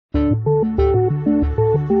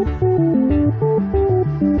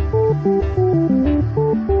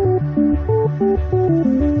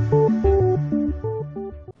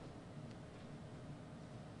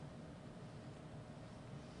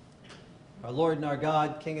Lord and our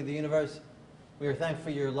God, King of the universe, we are thankful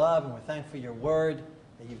for your love, and we're thankful for your word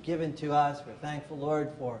that you've given to us. We're thankful,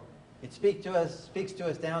 Lord, for it speaks to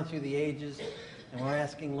us down through the ages. And we're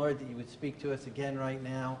asking, Lord, that you would speak to us again right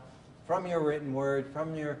now from your written word,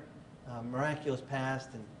 from your miraculous past,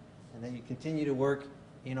 and that you continue to work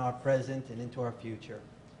in our present and into our future.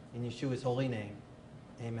 In Yeshua's holy name,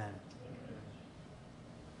 amen.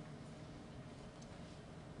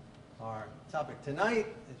 Our topic tonight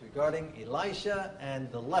is regarding Elisha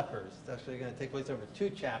and the lepers. It's actually going to take place over 2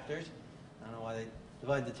 chapters. I don't know why they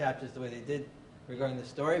divide the chapters the way they did regarding the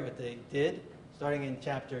story, but they did. Starting in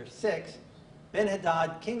chapter 6,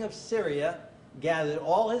 Ben-Hadad, king of Syria, gathered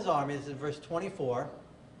all his army, this is verse 24,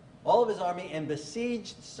 all of his army, and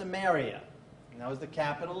besieged Samaria. And that was the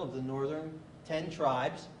capital of the northern 10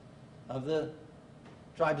 tribes of the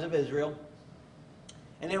tribes of Israel.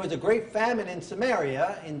 And there was a great famine in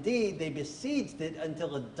Samaria. Indeed, they besieged it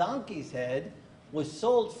until a donkey's head was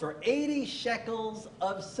sold for 80 shekels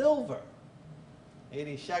of silver.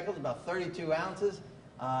 80 shekels, about 32 ounces,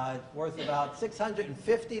 worth about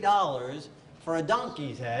 $650 for a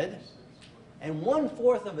donkey's head. And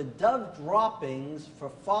 1/4 of a dove droppings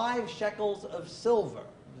for 5 shekels of silver.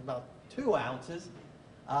 It was about 2 ounces,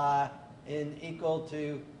 equal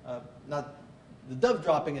to, the dove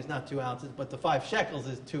dropping is not 2 ounces, but the 5 shekels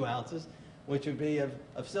is 2 ounces, which would be of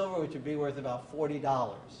silver, which would be worth about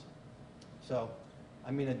 $40. So,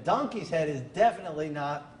 I mean, a donkey's head is definitely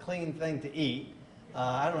not a clean thing to eat.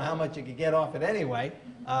 I don't know how much you could get off it anyway.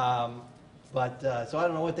 So I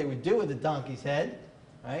don't know what they would do with the donkey's head,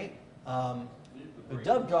 right?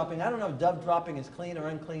 Dove dropping, I don't know if dove dropping is clean or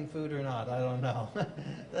unclean food or not. I don't know.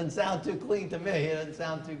 Doesn't sound too clean to me. It doesn't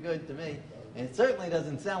sound too good to me. And it certainly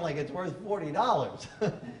doesn't sound like it's worth $40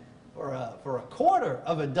 for a quarter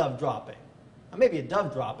of a dove dropping. Maybe a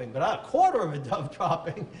dove dropping, but not a quarter of a dove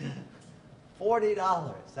dropping.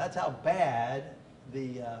 $40. That's how bad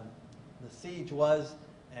the siege was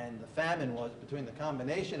and the famine was between the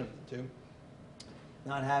combination of the two,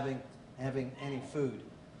 not having any food.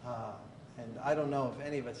 And I don't know if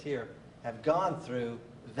any of us here have gone through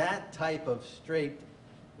that type of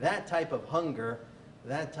that type of hunger,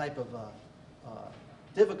 that type of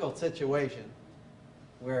difficult situation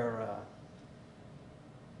where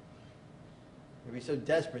you'd be so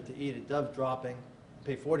desperate to eat a dove dropping,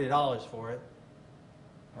 pay $40 for it,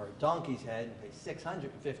 or a donkey's head and pay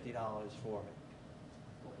 $650 for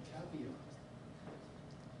it.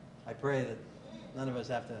 I pray that none of us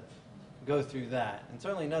have to go through that, and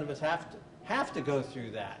certainly none of us have to go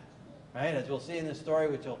through that, right? As we'll see in this story,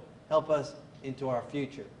 which will help us into our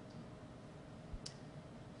future.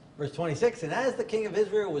 Verse 26, and as the king of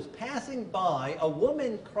Israel was passing by, a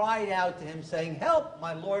woman cried out to him, saying, "Help,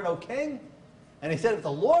 my lord, O king." And he said, "If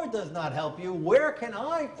the Lord does not help you, where can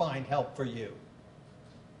I find help for you?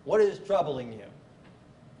 What is troubling you?"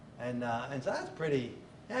 And so that's pretty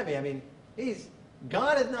heavy. I mean,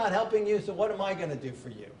 God is not helping you, so what am I going to do for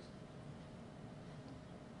you?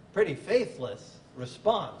 Pretty faithless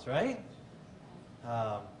response, right?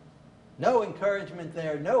 No encouragement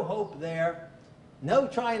there, no hope there, no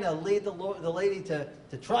trying to lead the lady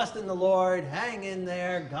to trust in the Lord, hang in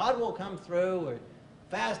there, God will come through, or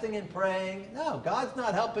fasting and praying. No, God's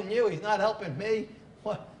not helping you, He's not helping me.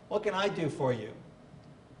 What can I do for you?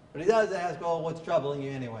 But he does ask, well, what's troubling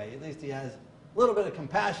you anyway? At least he has a little bit of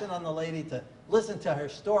compassion on the lady to listen to her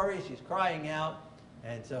story. She's crying out,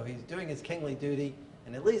 and so he's doing his kingly duty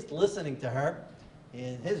and at least listening to her.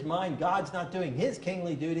 In his mind, God's not doing his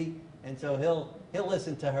kingly duty, and so he'll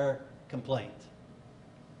listen to her complaint.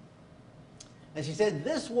 And she said,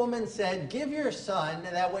 this woman said, give your son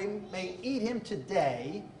that we may eat him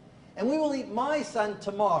today, and we will eat my son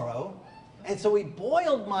tomorrow. And so we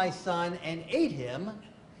boiled my son and ate him.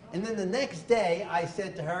 And then the next day I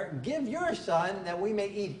said to her, give your son that we may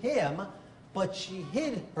eat him. But she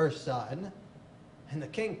hid her son. And the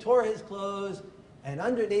king tore his clothes, and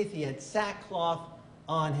underneath he had sackcloth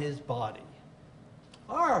on his body.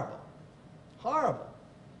 Horrible. Horrible.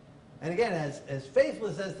 And again, as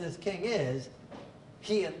faithless as this king is,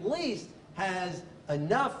 he at least has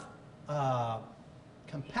enough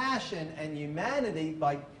compassion and humanity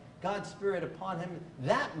by God's Spirit upon him,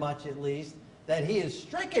 that much at least, that he is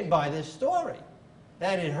stricken by this story,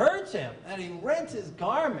 that it hurts him, that he rents his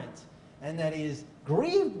garments, and that he is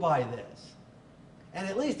grieved by this. And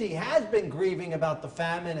at least he has been grieving about the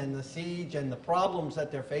famine and the siege and the problems that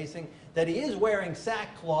they're facing, that he is wearing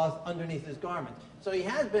sackcloth underneath his garments. So he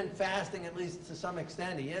has been fasting, at least to some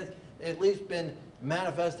extent. He has at least been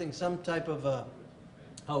manifesting some type of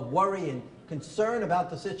a worry and concern about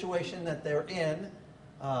the situation that they're in.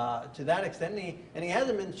 to that extent. And he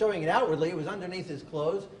hasn't been showing it outwardly. It was underneath his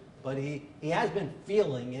clothes, but he has been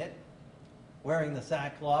feeling it, wearing the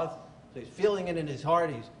sackcloth. So he's feeling it in his heart.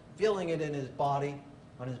 He's feeling it in his body,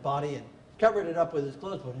 on his body, and covered it up with his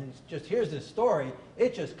clothes. But he just hears this story.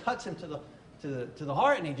 It just cuts him to the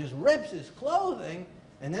heart, and he just rips his clothing.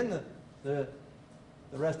 And then the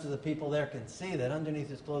rest of the people there can see that underneath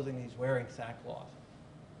his clothing he's wearing sackcloth.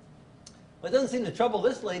 But it doesn't seem to trouble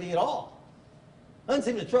this lady at all. It doesn't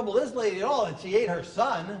seem to trouble this lady at all that she ate her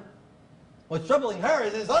son. What's troubling her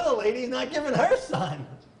is this other lady's not giving her son.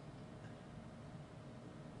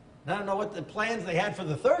 And I don't know what the plans they had for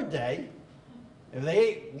the third day. If they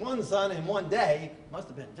ate one son in one day, it must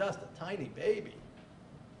have been just a tiny baby.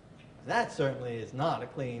 And that certainly is not a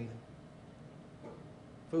clean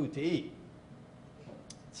food to eat.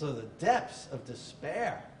 So the depths of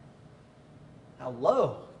despair, how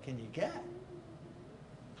low can you get?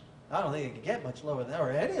 I don't think it can get much lower than that,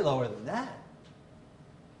 or any lower than that.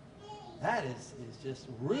 That is just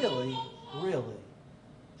really, really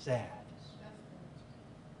sad.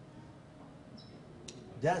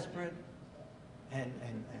 Desperate and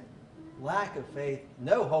lack of faith,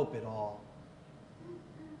 no hope at all.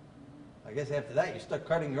 I guess after that you start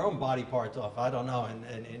cutting your own body parts off, I don't know,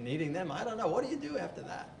 and eating them, I don't know. What do you do after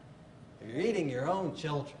that? If you're eating your own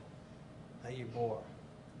children that you bore.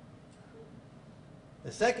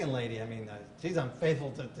 The second lady, I mean, she's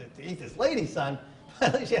unfaithful to eat this lady's son, but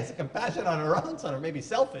at least she has compassion on her own son, or maybe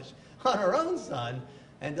selfish on her own son,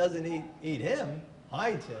 and doesn't eat him,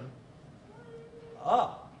 hides him.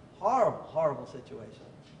 Oh, horrible, horrible situation.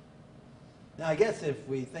 Now, I guess if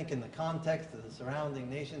we think in the context of the surrounding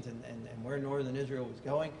nations and where northern Israel was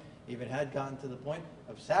going, even had gotten to the point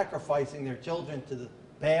of sacrificing their children to the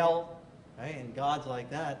Baal, right, and gods like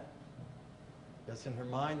that, just in her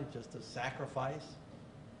mind, just a sacrifice.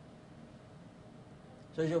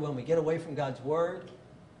 So when we get away from God's word,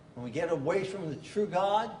 when we get away from the true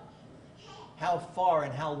God, how far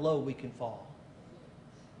and how low we can fall.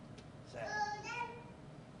 Sad.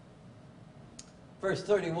 Verse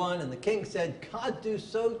 31, and the king said, God do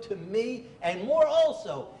so to me, and more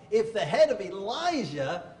also, if the head of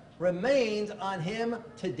Elijah remains on him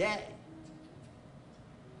today.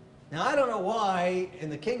 Now, I don't know why,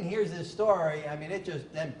 and the king hears this story, I mean, it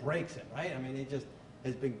just then breaks him, right? I mean, he just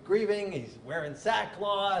has been grieving, he's wearing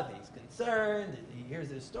sackcloth, he's concerned, he hears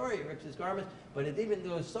this story, he rips his garments, but it even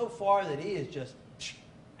goes so far that he is just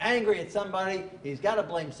angry at somebody, he's got to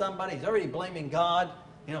blame somebody, he's already blaming God.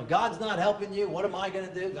 You know, God's not helping you, what am I going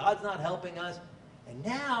to do? God's not helping us. And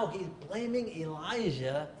now he's blaming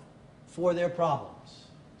Elijah for their problems.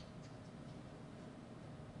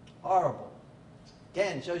 Horrible.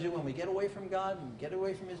 Again, shows you when we get away from God, when we get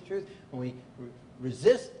away from his truth, when we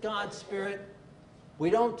resist God's Spirit,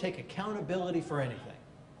 we don't take accountability for anything.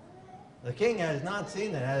 The king has not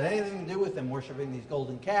seen that it has anything to do with them worshiping these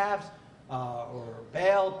golden calves or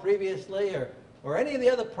Baal previously or any of the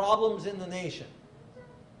other problems in the nation.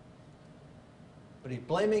 But he's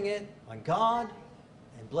blaming it on God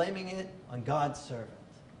and blaming it on God's servant.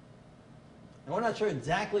 And we're not sure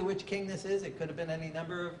exactly which king this is. It could have been any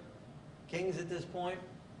number of kings at this point.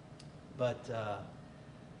 But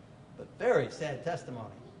very sad testimony.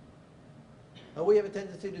 But we have a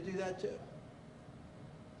tendency to do that too.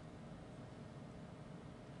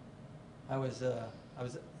 I was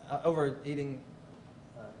over eating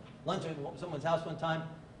lunch at someone's house one time,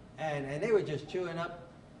 and they were just chewing up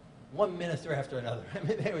one minister after another. I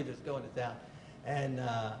mean, they were just going to town. And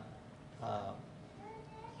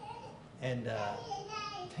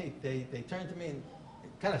they turned to me and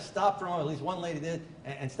kind of stopped for a moment, at least one lady did,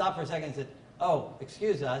 and stopped for a second and said, "Oh,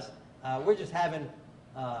 excuse us, we're just having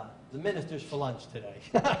the ministers for lunch today."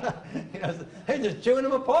 You know, so they're just chewing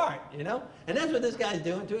them apart, you know? And that's what this guy's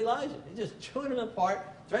doing to Elijah. He's just chewing them apart,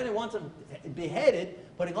 trying to want him beheaded,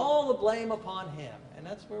 putting all the blame upon him. And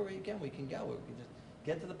that's where we can go. We can just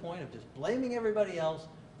get to the point of just blaming everybody else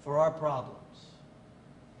for our problems.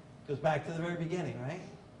 Goes back to the very beginning, right?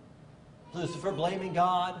 Lucifer blaming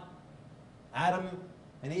God, Adam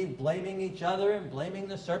and Eve blaming each other and blaming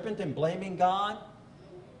the serpent and blaming God.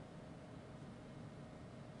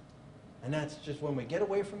 And that's just when we get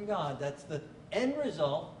away from God, that's the end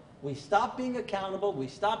result. We stop being accountable, we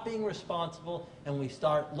stop being responsible, and we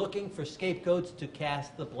start looking for scapegoats to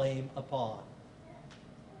cast the blame upon.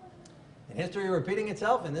 And history repeating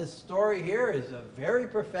itself, and this story here is a very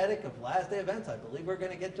prophetic of last day events. I believe we're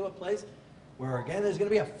going to get to a place where, again, there's going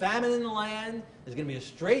to be a famine in the land. There's going to be a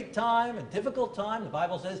straight time, a difficult time. The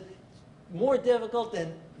Bible says more difficult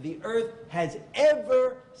than the earth has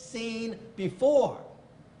ever seen before.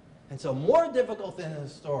 And so more difficult than the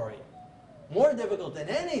story more difficult than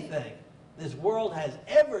anything this world has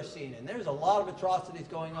ever seen. And there's a lot of atrocities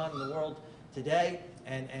going on in the world today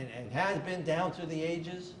and has been down through the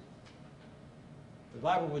ages. The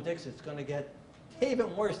Bible predicts it's going to get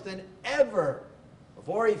even worse than ever.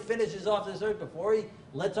 Before he finishes off this earth, before he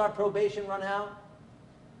lets our probation run out,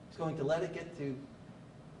 he's going to let it get to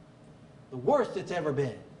the worst it's ever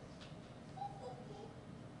been.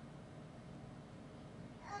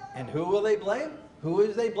 And who will they blame? Who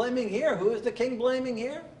is they blaming here? Who is the king blaming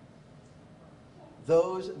here?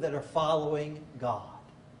 Those that are following God.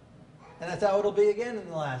 And that's how it'll be again in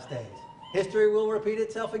the last days. History will repeat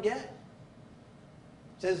itself again.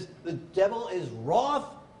 It says the devil is wroth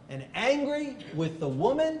and angry with the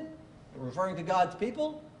woman, referring to God's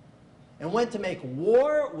people, and went to make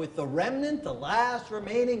war with the remnant, the last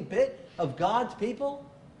remaining bit of God's people,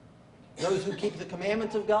 those who keep the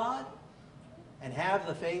commandments of God and have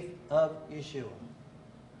the faith of Yeshua.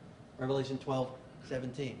 Revelation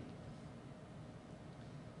 12:17.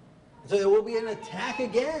 So there will be an attack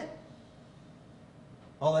again.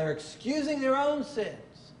 While they're excusing their own sins,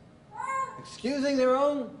 excusing their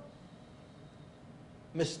own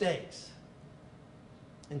mistakes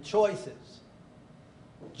and choices,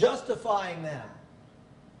 justifying them.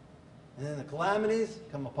 And then the calamities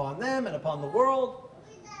come upon them and upon the world,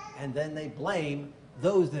 and then they blame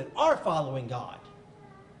those that are following God.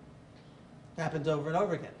 It happens over and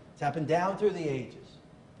over again. It's happened down through the ages.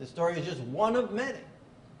 This story is just one of many.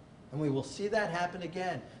 And we will see that happen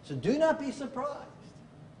again. So do not be surprised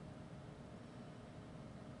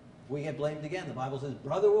if we get blamed again. The Bible says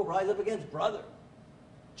brother will rise up against brother.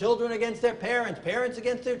 Children against their parents. Parents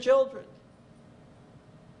against their children.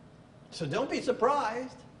 So don't be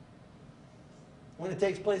surprised when it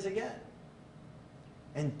takes place again.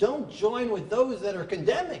 And don't join with those that are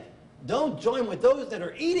condemning. Don't join with those that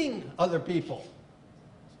are eating other people.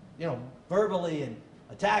 Verbally and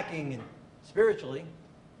attacking and spiritually.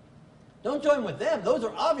 Don't join with them. Those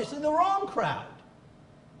are obviously the wrong crowd.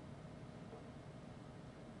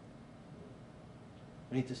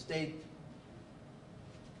 We need to stay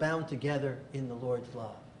bound together in the Lord's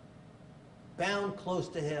love. Bound close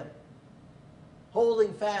to Him.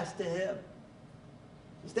 Holding fast to Him.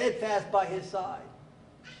 Steadfast by His side.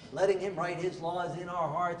 Letting Him write His laws in our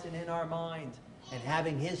hearts and in our minds. And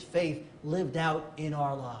having His faith lived out in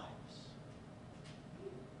our lives.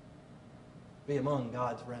 Be among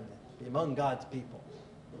God's remnant. Be among God's people.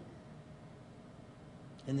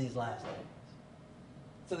 In these last days.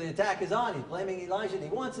 So the attack is on. He's blaming Elijah and he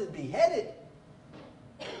wants him beheaded.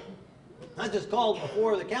 Not just called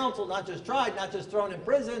before the council, not just tried, not just thrown in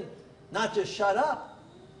prison, not just shut up,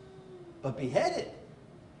 but beheaded.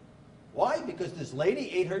 Why? Because this lady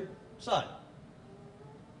ate her son.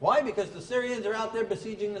 Why? Because the Syrians are out there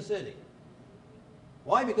besieging the city.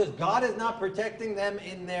 Why? Because God is not protecting them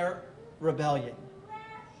in their rebellion.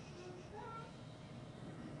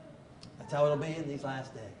 That's how it'll be in these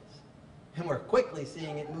last days. And we're quickly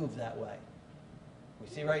seeing it move that way. We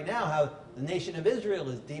see right now how the nation of Israel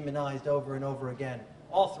is demonized over and over again,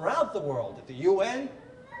 all throughout the world, at the UN,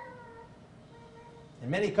 in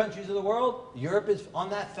many countries of the world. Europe is on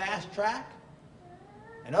that fast track.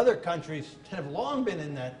 And other countries have long been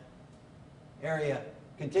in that area,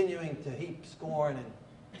 continuing to heap scorn and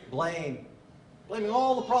blame, blaming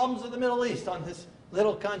all the problems of the Middle East on this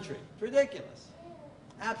little country. It's ridiculous.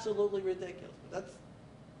 Absolutely ridiculous.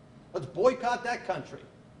 Let's boycott that country.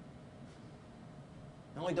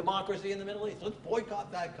 The only democracy in the Middle East. Let's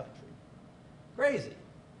boycott that country. Crazy.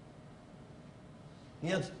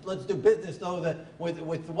 Let's do business, though, with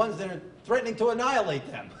the ones that are threatening to annihilate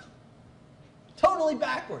them. Totally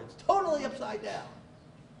backwards. Totally upside down.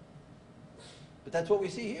 But that's what we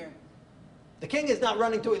see here. The king is not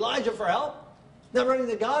running to Elijah for help. Not running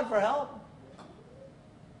to God for help.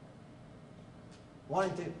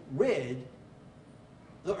 Wanting to rid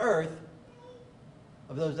the earth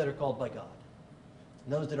of those that are called by God.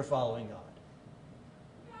 And those that are following God.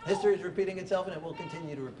 History is repeating itself and it will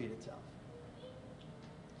continue to repeat itself.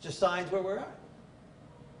 It's just signs where we're at.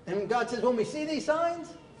 And God says when we see these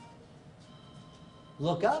signs,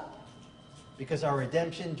 look up because our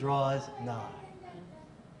redemption draws nigh.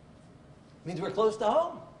 It means we're close to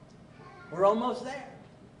home. We're almost there.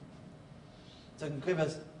 So it can give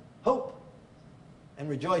us hope and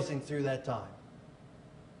rejoicing through that time.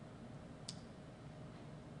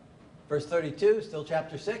 Verse 32, still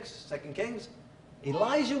chapter 6, 2 Kings.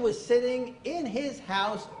 Elijah was sitting in his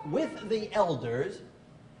house with the elders,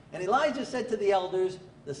 and Elijah said to the elders,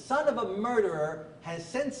 the son of a murderer has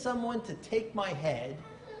sent someone to take my head.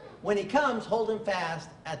 When he comes, hold him fast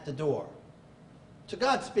at the door. So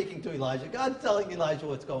God's speaking to Elijah. God's telling Elijah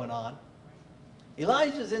what's going on.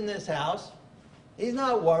 Elijah's in this house. He's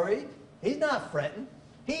not worried. He's not fretting.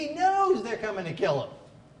 He knows they're coming to kill him.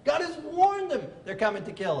 God has warned him they're coming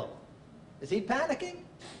to kill him. Is he panicking?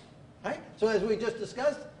 Right? So as we just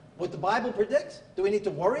discussed, what the Bible predicts, do we need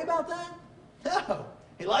to worry about that? No.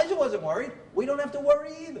 Elijah wasn't worried. We don't have to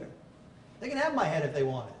worry either. They can have my head if they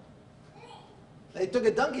want it. They took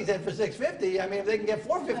a donkey's head for $650. I mean, if they can get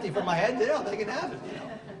 $450 for my head, they can have it.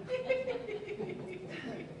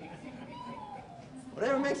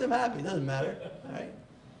 Whatever makes them happy, doesn't matter. All right?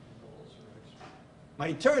 My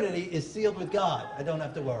eternity is sealed with God. I don't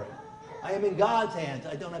have to worry. I am in God's hands.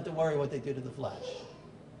 I don't have to worry what they do to the flesh.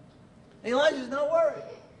 And Elijah's not worried.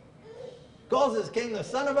 Calls his king the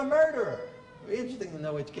son of a murderer. It'd be interesting to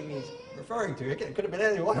know which king he's referring to. It could have been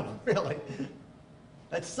any one of them, really.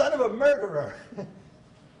 That son of a murderer.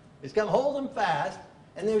 He's come hold him fast,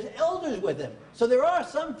 and there's elders with him. So there are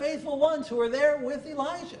some faithful ones who are there with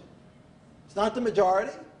Elijah. It's not the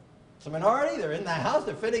majority. It's a minority. They're in the house.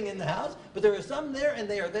 They're fitting in the house. But there are some there, and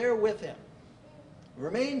they are there with him.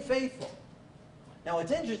 Remain faithful. Now,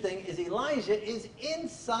 what's interesting is Elijah is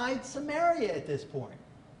inside Samaria at this point.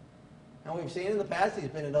 Now, we've seen in the past, he's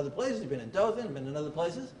been in other places. He's been in Dothan, been in other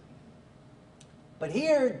places. But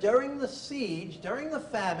here, during the siege, during the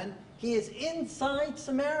famine, he is inside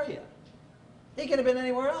Samaria. He could have been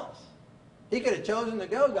anywhere else. He could have chosen to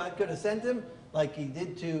go. God could have sent him like he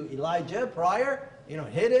did to Elijah prior,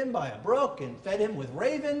 hid him by a brook and fed him with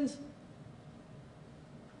ravens.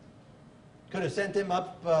 Could have sent him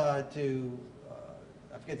up to,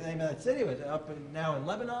 I forget the name of that city, it was up now in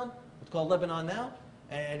Lebanon. It's called Lebanon now.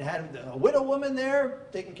 And had a widow woman there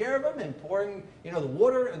taking care of him and pouring, the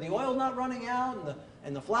water, and the oil not running out,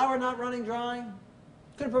 and the flour not running dry.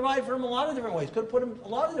 Could have provided for him a lot of different ways. Could have put him a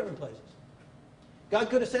lot of different places. God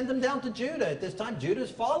could have sent him down to Judah at this time.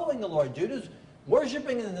 Judah's following the Lord. Judah's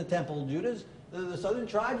worshiping in the temple. The southern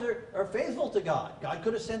tribes are faithful to God. God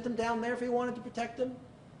could have sent him down there if he wanted to protect them.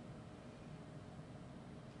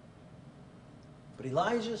 But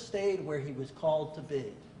Elijah stayed where he was called to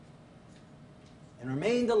be and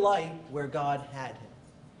remained a light where God had him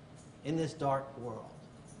in this dark world.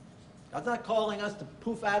 God's not calling us to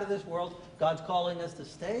poof out of this world. God's calling us to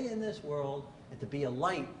stay in this world and to be a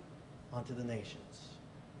light unto the nations.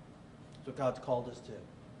 That's what God's called us to.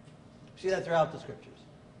 See that throughout the scriptures.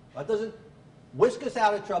 God doesn't whisk us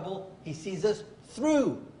out of trouble. He sees us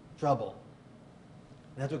through trouble.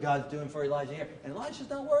 And that's what God's doing for Elijah here. And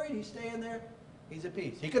Elijah's not worried. He's staying there. He's at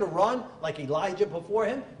peace. He could have run like Elijah before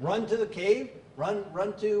him, run to the cave, run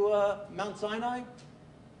to Mount Sinai,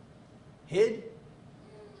 hid.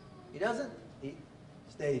 He doesn't. He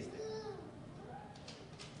stays there.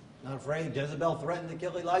 Not afraid. Jezebel threatened to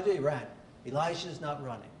kill Elijah. He ran. Elisha's not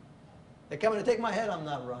running. They're coming to take my head. I'm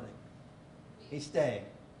not running. He's staying.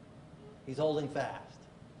 He's holding fast.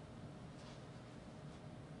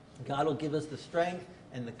 God will give us the strength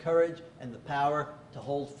and the courage and the power to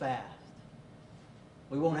hold fast.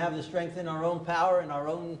 We won't have the strength in our own power, in our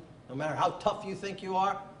own, no matter how tough you think you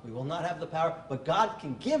are, we will not have the power. But God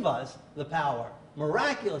can give us the power.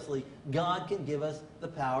 Miraculously, God can give us the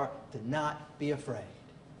power to not be afraid.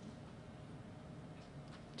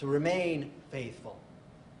 To remain faithful.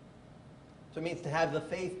 So it means to have the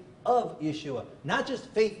faith of Yeshua. Not just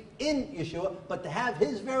faith in Yeshua, but to have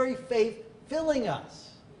his very faith filling us.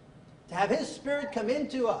 To have his Spirit come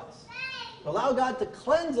into us. To allow God to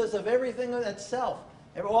cleanse us of everything that's self.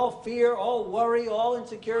 All fear, all worry, all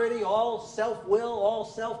insecurity, all self-will, all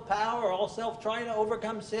self-power, all self-trying to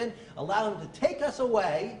overcome sin. Allow him to take us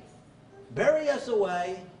away, bury us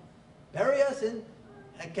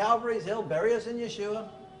at Calvary's Hill, bury us in Yeshua.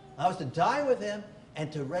 Allow us to die with him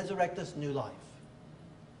and to resurrect us new life.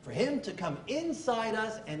 For him to come inside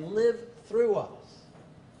us and live through us.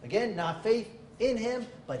 Again, not faith in him,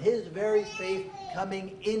 but his very faith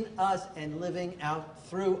coming in us and living out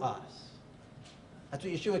through us. That's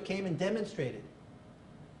what Yeshua came and demonstrated.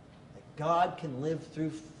 That God can live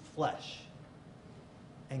through flesh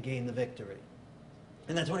and gain the victory.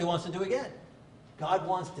 And that's what he wants to do again. God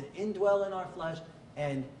wants to indwell in our flesh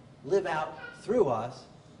and live out through us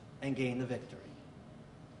and gain the victory.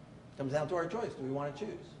 It comes down to our choice. Do we want to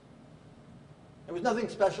choose? There was nothing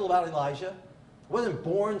special about Elisha. He wasn't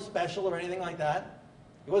born special or anything like that.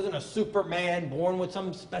 He wasn't a Superman born with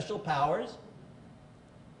some special powers.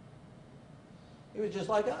 He was just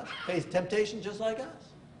like us. Faced temptation just like us.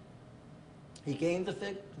 He gained the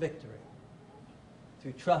victory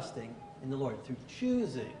through trusting in the Lord, through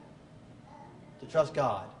choosing to trust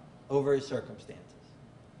God over his circumstances.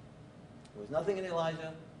 There was nothing in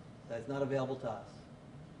Elijah that is not available to us.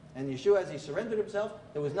 And Yeshua, as he surrendered himself,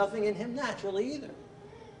 there was nothing in him naturally either.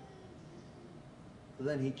 So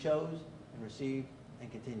then he chose and received and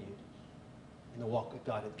continued in the walk that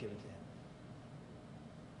God had given to him.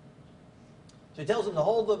 So he tells him to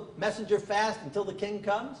hold the messenger fast until the king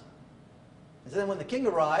comes. And so then when the king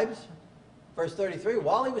arrives, verse 33,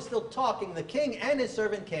 while he was still talking, the king and his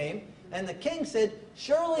servant came, and the king said,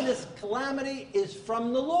 surely this calamity is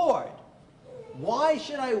from the Lord. Why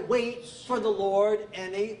should I wait for the Lord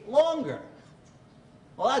any longer?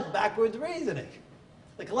 Well, that's backwards reasoning.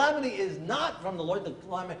 The calamity is not from the Lord.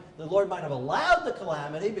 The Lord might have allowed the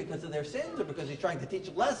calamity because of their sins or because he's trying to teach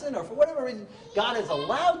a lesson or for whatever reason. God has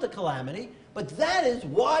allowed the calamity, but that is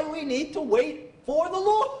why we need to wait for the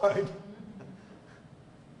Lord.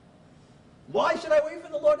 Why should I wait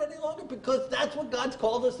for the Lord any longer? Because that's what God's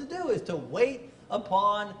called us to do, is to wait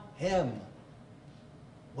upon him.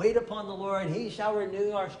 Wait upon the Lord. He shall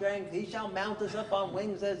renew our strength. He shall mount us up on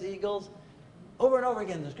wings as eagles. Over and over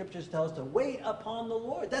again, the scriptures tell us to wait upon the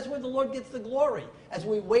Lord. That's where the Lord gets the glory, as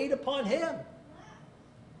we wait upon him.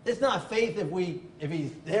 It's not faith if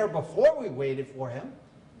he's there before we waited for him.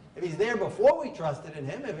 If he's there before we trusted in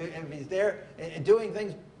him. If he's there doing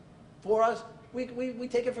things for us, we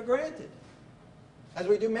take it for granted. As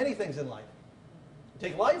we do many things in life. We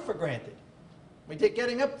take life for granted. We take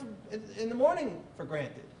getting up in the morning for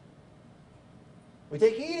granted. We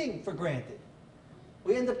take eating for granted.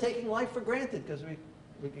 We end up taking life for granted because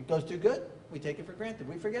it goes too good. We take it for granted.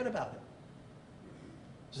 We forget about it.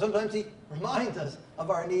 Sometimes he reminds us of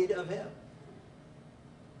our need of him.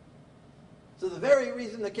 So the very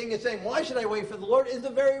reason the king is saying, why should I wait for the Lord, is the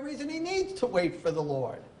very reason he needs to wait for the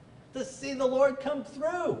Lord. To see the Lord come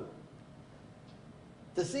through.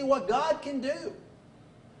 To see what God can do.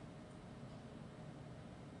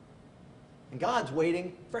 And God's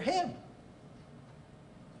waiting for him.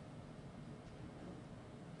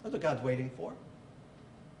 That's what God's waiting for.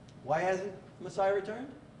 Why hasn't the Messiah returned?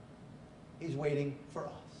 He's waiting for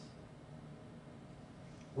us.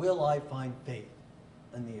 Will I find faith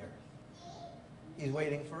in the earth? He's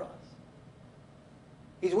waiting for us.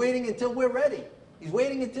 He's waiting until we're ready. He's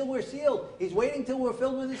waiting until we're sealed. He's waiting until we're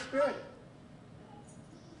filled with his Spirit.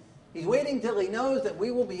 He's waiting until he knows that we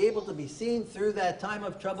will be able to be seen through that time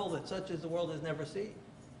of trouble that such as the world has never seen.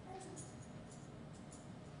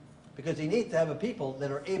 Because he needs to have a people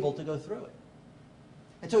that are able to go through it.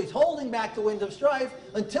 And so he's holding back the winds of strife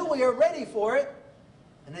until we are ready for it.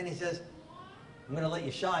 And then he says, I'm going to let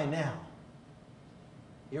you shine now.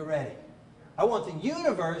 You're ready. I want the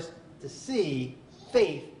universe to see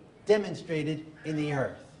faith demonstrated in the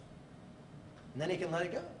earth. And then he can let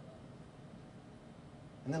it go.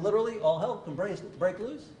 And then literally all hell can break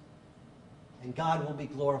loose. And God will be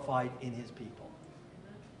glorified in his people.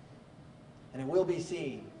 And it will be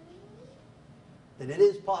seen that it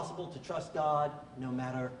is possible to trust God no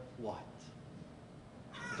matter what.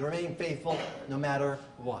 To remain faithful no matter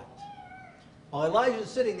what. While Elijah's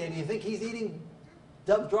sitting there, do you think he's eating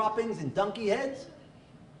dove droppings and donkey heads?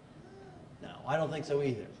 No, I don't think so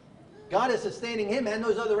either. God is sustaining him and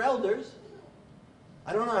those other elders.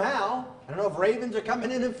 I don't know how. I don't know if ravens are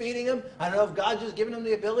coming in and feeding him. I don't know if God's just giving him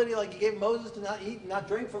the ability like he gave Moses to not eat and not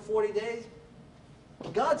drink for 40 days.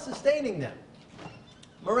 God's sustaining them.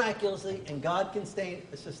 Miraculously, and God can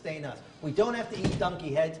sustain us. We don't have to eat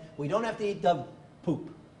donkey heads. We don't have to eat dove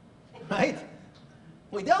poop. Right?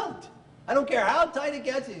 We don't. I don't care how tight it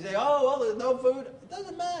gets. You say, oh, well, there's no food. It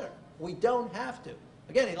doesn't matter. We don't have to.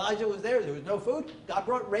 Again, Elijah was there. There was no food. God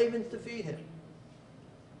brought ravens to feed him.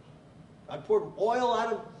 God poured oil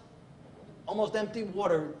out of almost empty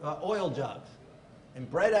oil jugs. And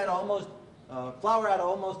bread out of almost, flour out of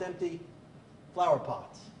almost empty flour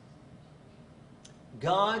pots.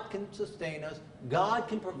 God can sustain us. God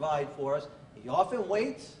can provide for us. He often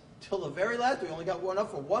waits till the very last. We only got enough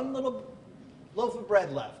for one little loaf of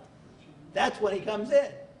bread left. That's when he comes in.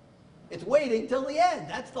 It's waiting till the end.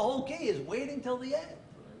 That's the whole key, is waiting till the end.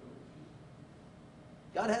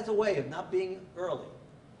 God has a way of not being early.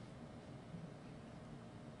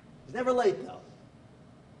 He's never late, though.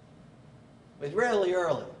 But he's rarely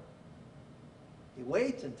early. He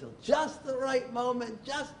waits until just the right moment,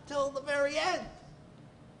 just till the very end.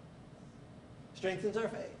 Strengthens our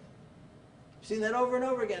faith. We've seen that over and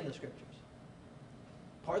over again in the scriptures.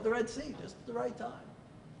 Part the Red Sea, just at the right time.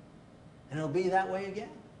 And it'll be that way again.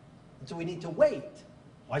 And so we need to wait.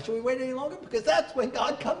 Why should we wait any longer? Because that's when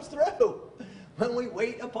God comes through. When we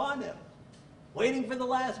wait upon him. Waiting for the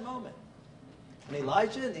last moment. And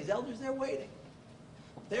Elijah and these elders, they're waiting.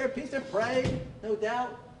 They're at peace. They're praying, no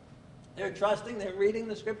doubt. They're trusting. They're reading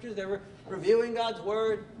the scriptures. They're reviewing God's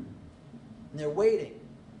word. And they're waiting.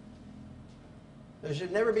 There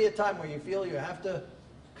should never be a time where you feel you have to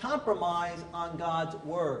compromise on God's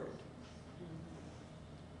word.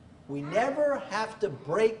 We never have to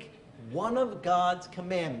break one of God's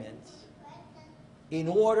commandments in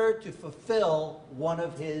order to fulfill one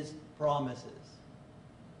of his promises.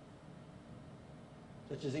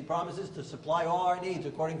 Such as he promises to supply all our needs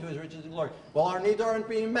according to his riches and glory. Well, our needs aren't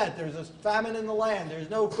being met. There's a famine in the land. There's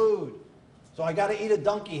no food. So I got to eat a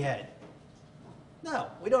donkey head. No,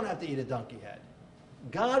 we don't have to eat a donkey head.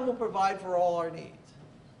 God will provide for all our needs.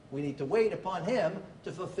 We need to wait upon him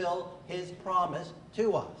to fulfill his promise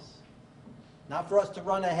to us. Not for us to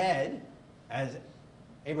run ahead, as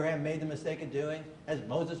Abraham made the mistake of doing, as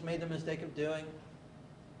Moses made the mistake of doing.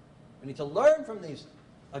 We need to learn from these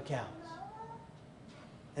accounts.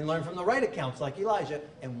 And learn from the right accounts like Elijah,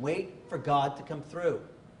 and wait for God to come through.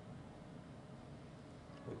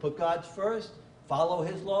 We put God first, follow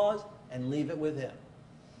his laws, and leave it with him.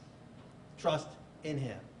 Trust in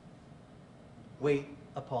him. Wait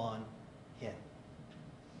upon him.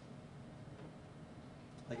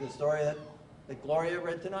 Like the story that Gloria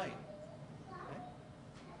read tonight.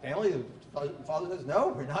 Okay? Family, the father says, no,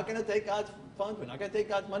 we're not going to take God's funds. We're not going to take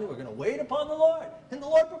God's money. We're going to wait upon the Lord. And the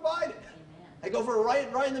Lord provided. I go for a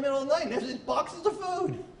ride right in the middle of the night, and there's these boxes of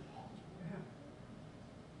food.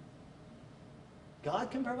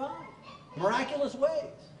 God can provide miraculous ways.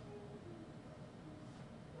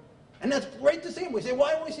 And that's great to see. We say,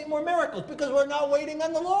 why don't we see more miracles? Because we're not waiting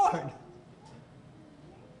on the Lord.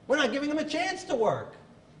 We're not giving him a chance to work.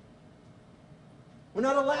 We're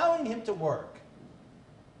not allowing him to work.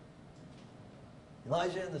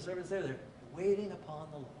 Elijah and the servants there, they're waiting upon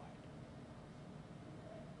the Lord.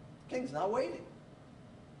 King's not waiting.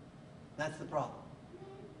 That's the problem.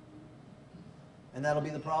 And that'll be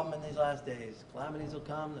the problem in these last days. Calamities will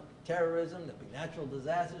come, there'll be terrorism, there'll be natural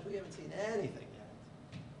disasters. We haven't seen anything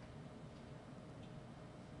yet.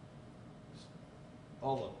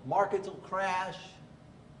 All the markets will crash.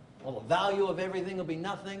 All the value of everything will be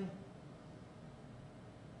nothing.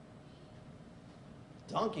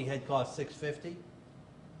 Donkey head cost $6.50.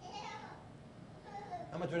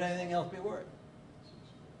 How much would anything else be worth?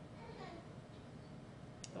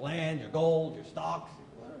 Your land, your gold, your stocks,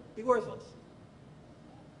 be worthless.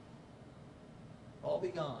 All be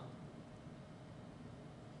gone.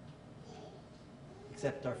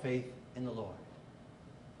 Except our faith in the Lord.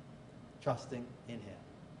 Trusting in him.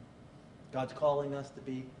 God's calling us to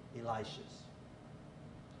be Elishas.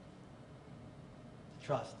 To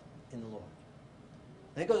trust in the Lord.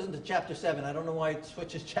 Then it goes into chapter 7. I don't know why it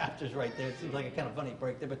switches chapters right there. It seems like a kind of funny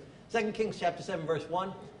break there. But 2 Kings chapter 7, verse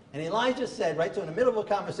 1. And Elijah said, right, so in the middle of a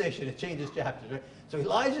conversation, it changes chapters, right? So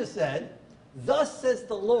Elijah said, thus says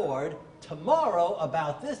the Lord, tomorrow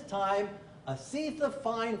about this time, a seeth of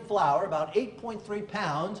fine flour, about 8.3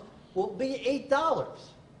 pounds, will be $8,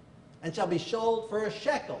 and shall be sold for a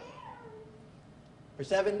shekel, for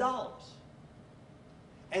 $7.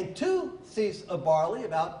 And 2 seahs of barley,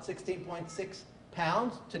 about 16.6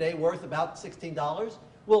 pounds, today worth about $16,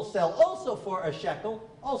 will sell also for a shekel,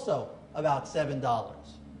 also about $7,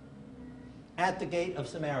 at the gate of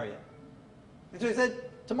Samaria. And so he said,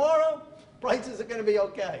 tomorrow, prices are going to be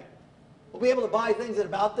okay. We'll be able to buy things at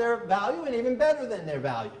about their value and even better than their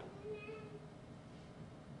value.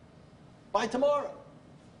 By tomorrow.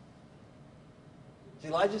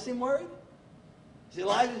 Does Elijah seem worried? Does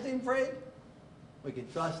Elijah seem afraid? We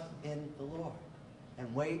can trust in the Lord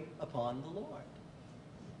and wait upon the Lord.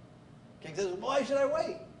 King says, why should I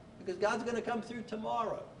wait? Because God's going to come through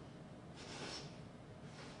tomorrow.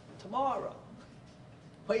 Tomorrow.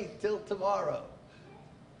 Wait till tomorrow.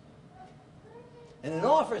 And an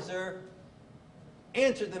officer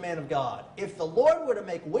answered the man of God, if the Lord were to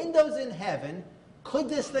make windows in heaven, could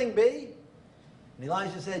this thing be? And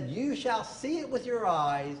Elijah said, you shall see it with your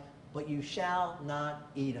eyes, but you shall not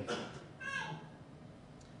eat of it.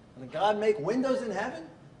 And did God make windows in heaven?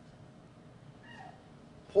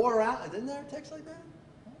 Pour out. Isn't there a text like that?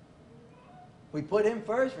 We put him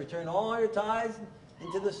first, return all our tithes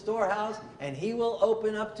into the storehouse, and he will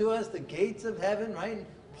open up to us the gates of heaven, right? And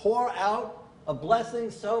pour out a blessing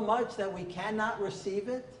so much that we cannot receive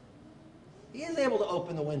it. He is able to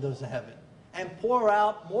open the windows of heaven and pour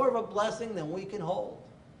out more of a blessing than we can hold.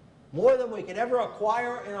 More than we can ever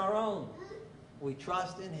acquire in our own. We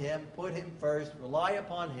trust in him, put him first, rely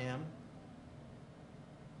upon him,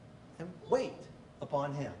 and wait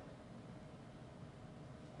upon him.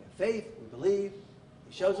 We have faith, we believe,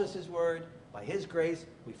 he shows us his word, by his grace,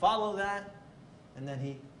 we follow that, and then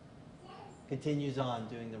he continues on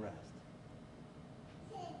doing the rest.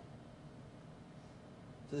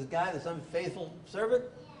 So this guy, this unfaithful servant,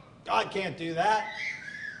 God can't do that.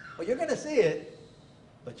 Well, you're going to see it,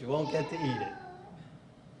 but you won't get to eat it.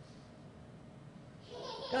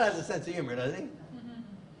 God has a sense of humor, doesn't he?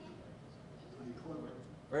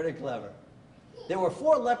 Very clever. There were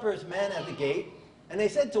 4 leprous men at the gate, and they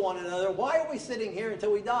said to one another, "Why are we sitting here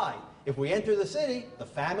until we die? If we enter the city, the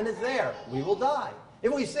famine is there. We will die.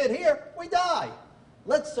 If we sit here, we die.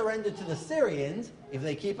 Let's surrender to the Syrians. If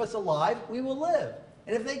they keep us alive, we will live.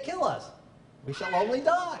 And if they kill us, we shall only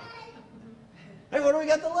die." Hey, what do we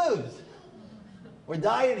got to lose? We're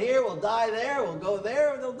dying here, we'll die there, we'll go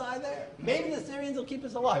there, and they'll die there. Maybe the Syrians will keep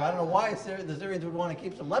us alive. I don't know why the Syrians would want to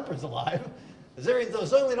keep some lepers alive. The Syrians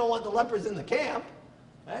certainly don't want the lepers in the camp.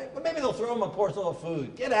 Right? But maybe they'll throw them a morsel of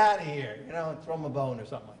food. Get out of here. You know, throw them a bone or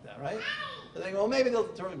something like that, right? So they go, well, maybe they'll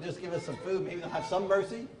just give us some food. Maybe they'll have some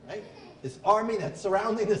mercy, right? This army that's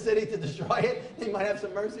surrounding the city to destroy it, they might have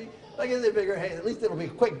some mercy. But I guess they figure, hey, at least it'll be a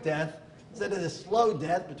quick death. Instead of this slow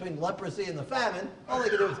death between leprosy and the famine, all they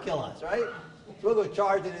can do is kill us, right? So we'll go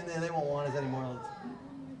charging in there. They won't want us anymore.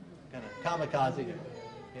 It's kind of kamikaze,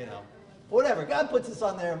 you know. Whatever. God puts this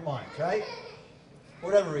on their minds, right? For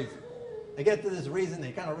whatever reason. They get to this reason.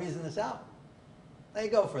 They kind of reason this out. They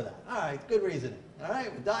go for that. All right, good reasoning. All right,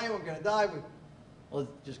 we're dying. We're going to die. Let's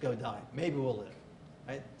just go die. Maybe we'll live.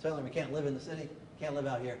 Right? Certainly we can't live in the city. Can't live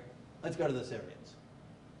out here. Let's go to the Syrians.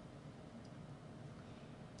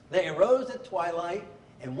 They arose at twilight,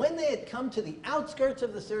 and when they had come to the outskirts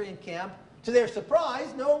of the Syrian camp, to their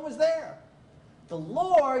surprise, no one was there. The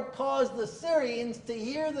Lord caused the Syrians to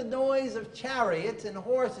hear the noise of chariots and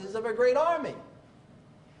horses of a great army.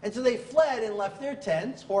 And so they fled and left their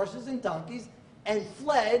tents, horses and donkeys, and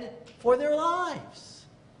fled for their lives.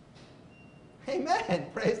 Amen.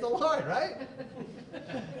 Praise the Lord, right?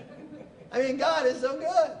 I mean, God is so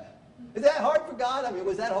good. Is that hard for God? I mean,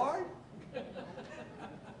 was that hard?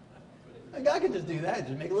 God could just do that,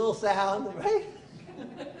 just make a little sound, right?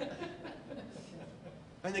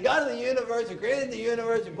 I mean, the God of the universe, who created the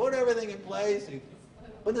universe, who put everything in place, who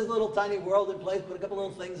put this little tiny world in place, put a couple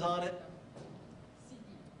little things on it.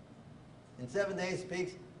 In 7 days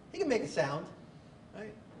speaks, he can make a sound,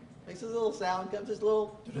 right? Makes this little sound, comes this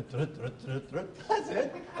little, that's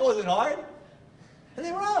it. That wasn't hard. And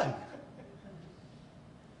they run.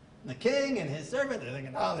 And the king and his servant, they're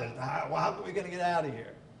thinking, oh, well, how are we going to get out of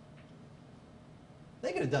here?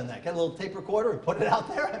 They could have done that. Got a little tape recorder and put it out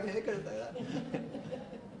there. I mean, they could have done that.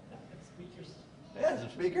 Speakers. Yeah, some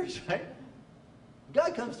speakers, right?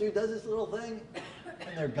 God comes through, does this little thing,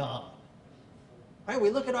 and they're gone. Right? We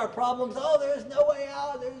look at our problems. Oh, there's no way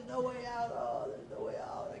out. There's no way out. Oh, there's no way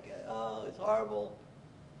out. Oh, it's horrible.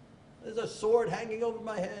 There's a sword hanging over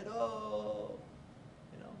my head. Oh,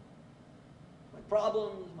 you know. My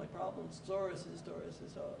problems. Stauruses.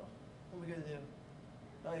 Oh, what are we going to do?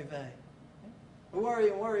 Oy vey. We worry.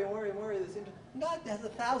 God has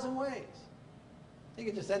 1,000 ways. He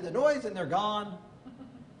can just send a noise and they're gone.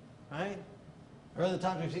 Right? Or other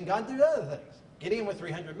times we've seen God do other things. Gideon with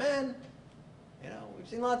 300 men. You know, we've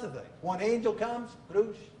seen lots of things. One angel comes,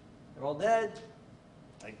 broosh, they're all dead.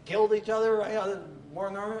 They killed each other, right? Other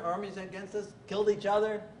warring armies against us killed each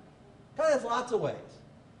other. God has lots of ways.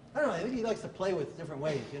 I don't know, I think he likes to play with different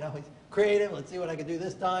ways. You know, he's creative. Let's see what I can do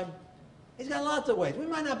this time. He's got lots of ways. We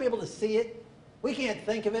might not be able to see it. We can't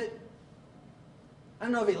think of it. I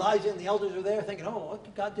don't know if Elijah and the elders are there thinking, oh, what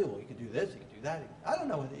could God do? Well, he could do this, he could do that. I don't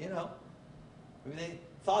know, you know. Maybe they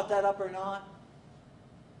thought that up or not.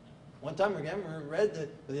 One time, remember, we read that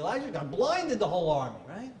with Elijah, God blinded the whole army,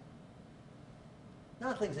 right?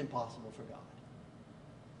 Nothing's impossible for God.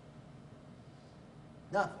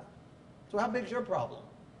 Nothing. So how big's your problem?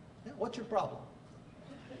 Yeah, what's your problem?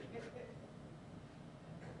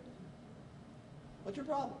 What's your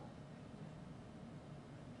problem?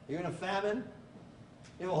 You're in a famine.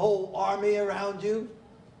 You have a whole army around you.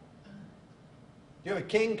 You have a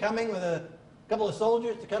king coming with a couple of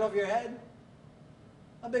soldiers to cut off your head.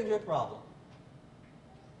 How big is your problem?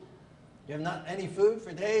 You have not any food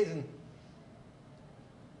for days, and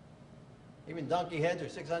even donkey heads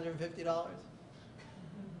are $650.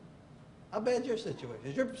 How bad's your situation?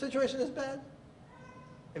 Is your situation this bad?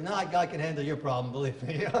 If not, God can handle your problem, believe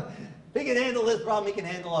me. If he can handle this problem, he can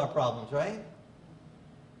handle our problems, right?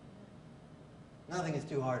 Nothing is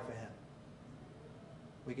too hard for him.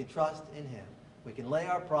 We can trust in him. We can lay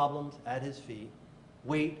our problems at his feet,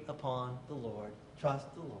 wait upon the Lord,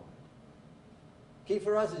 trust the Lord. Key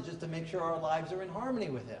for us is just to make sure our lives are in harmony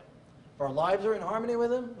with him. If our lives are in harmony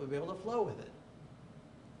with him, we'll be able to flow with it.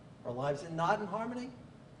 If our lives are not in harmony,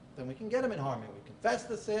 then we can get him in harmony. We confess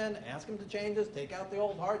the sin, ask him to change us, take out the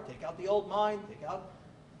old heart, take out the old mind, take out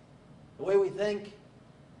the way we think,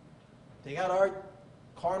 take out our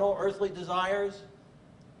carnal, earthly desires,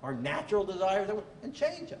 our natural desires, and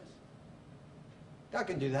change us. God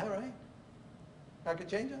can do that, right? God can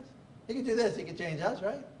change us. He can do this, he can change us,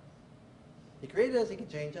 right? He created us, he can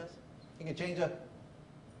change us. He can change a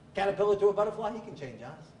caterpillar to a butterfly, he can change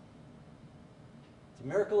us. It's a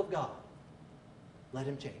miracle of God. Let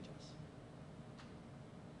him change us.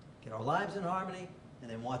 Get our lives in harmony, and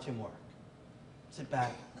then watch him work. Sit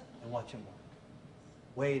back and watch him work.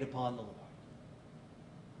 Wait upon the Lord.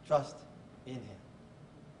 Trust in him.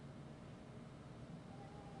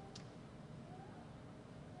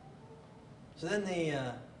 So then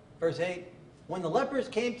verse 8, when the lepers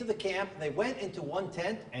came to the camp, they went into one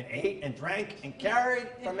tent and ate and drank and carried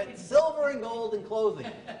from it silver and gold and clothing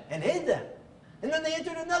and hid them. And then they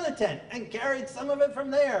entered another tent and carried some of it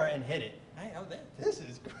from there and hid it. This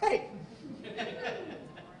is great.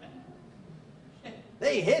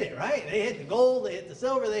 They hid it, right? They hid the gold, they hid the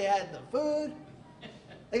silver, they had the food.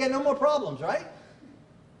 They got no more problems, right?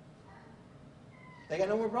 They got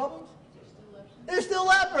no more problems? They're still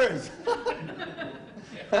lepers.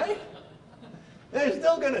 Right? They're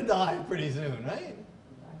still going to die pretty soon, right?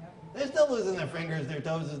 They're still losing their fingers, their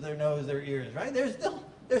toes, their nose, their ears, right? They're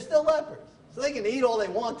still lepers. So they can eat all they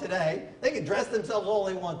want today. They can dress themselves all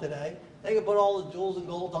they want today. They can put all the jewels and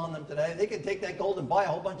gold on them today. They can take that gold and buy a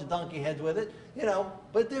whole bunch of donkey heads with it,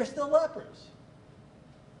 but they're still lepers.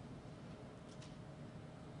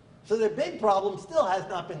 So their big problem still has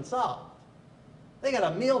not been solved. They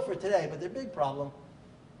got a meal for today, but their big problem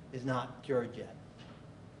is not cured yet.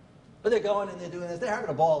 But they're going and they're doing this. They're having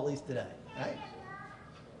a ball at least today, right?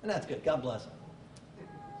 And that's good. God bless them.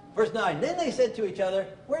 Verse 9, then they said to each other,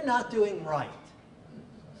 we're not doing right.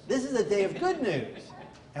 This is a day of good news,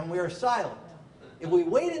 and we are silent. If we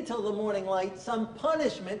wait until the morning light, some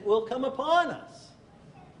punishment will come upon us.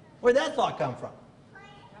 Where'd that thought come from?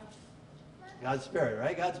 God's Spirit,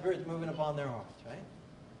 right? God's Spirit's moving upon their hearts, right?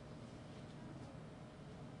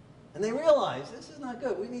 And they realize this is not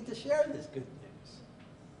good. We need to share this good news.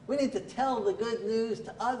 We need to tell the good news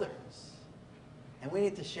to others. And we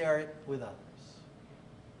need to share it with others.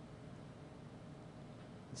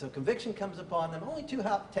 And so conviction comes upon them. Only two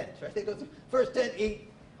tents, right? They go through first tent, eat,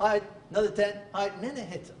 hide, another tent, hide, and then it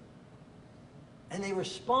hits them. And they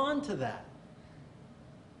respond to that.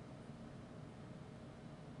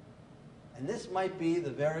 And this might be the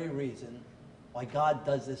very reason why God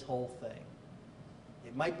does this whole thing.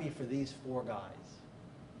 It might be for these four guys.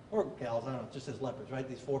 Or gals, I don't know, just as lepers, right?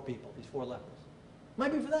 These four people, these four lepers. It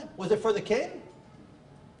might be for them. Was it for the king?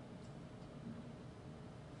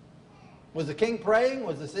 Was the king praying?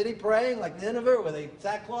 Was the city praying like Nineveh? Were they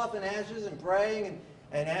sackcloth and ashes and praying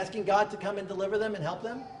and asking God to come and deliver them and help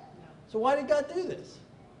them? No. So why did God do this?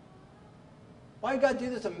 Why did God do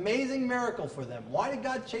this amazing miracle for them? Why did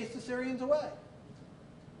God chase the Syrians away?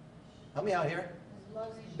 Help me out here.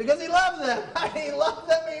 Because he loved them. He loved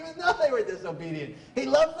them even though they were disobedient. He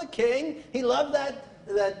loved the king. He loved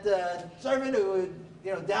that servant who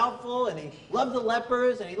was doubtful, and he loved the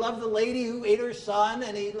lepers, and he loved the lady who ate her son,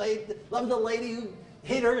 and he loved the lady who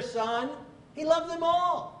hid her son. He loved them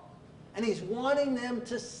all. And he's wanting them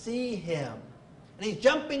to see him. And he's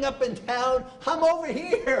jumping up and down. I'm over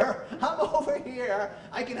here. I'm over here.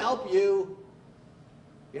 I can help you.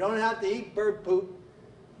 You don't have to eat bird poop.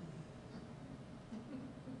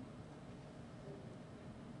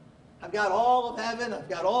 I've got all of heaven. I've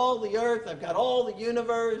got all the earth. I've got all the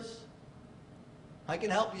universe. I can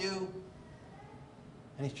help you.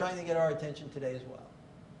 And he's trying to get our attention today as well.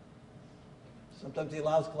 Sometimes he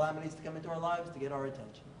allows calamities to come into our lives to get our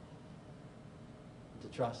attention. To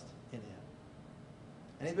trust in him.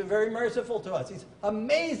 And he's been very merciful to us. He's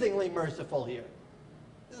amazingly merciful here.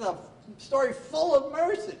 This is a story full of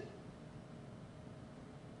mercy.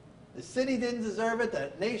 The city didn't deserve it.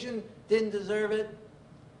 The nation didn't deserve it.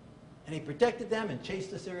 And he protected them and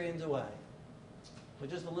chased the Syrians away. With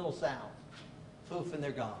just a little sound. Poof, and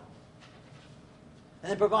they're gone.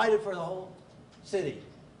 And then provided for the whole city.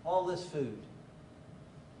 All this food.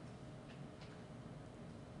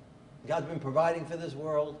 God's been providing for this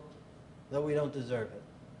world, though we don't deserve it.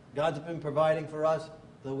 God's been providing for us,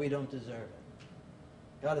 though we don't deserve it.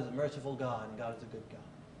 God is a merciful God, and God is a good God.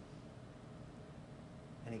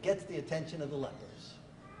 And he gets the attention of the lepers.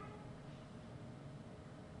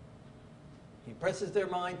 He presses their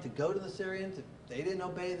mind to go to the Syrians. If they didn't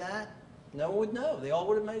obey that, no one would know. They all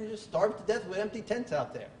would have maybe just starved to death with empty tents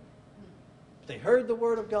out there. But they heard the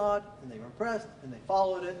word of God, and they were impressed, and they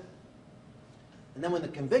followed it. And then when the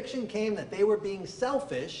conviction came that they were being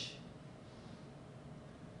selfish,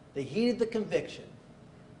 they heeded the conviction.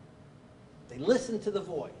 They listened to the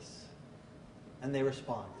voice, and they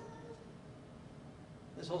responded.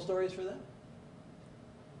 This whole story is for them.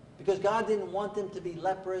 Because God didn't want them to be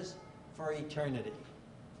lepers for eternity.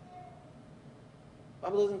 The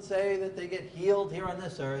Bible doesn't say that they get healed here on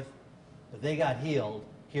this earth. but they got healed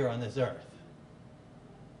here on this earth.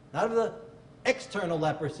 Not of the external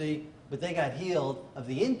leprosy, but they got healed of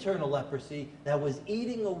the internal leprosy that was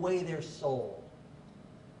eating away their soul.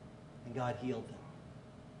 And God healed them.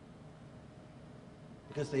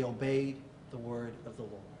 Because they obeyed the word of the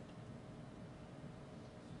Lord.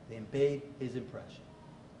 They obeyed his impression.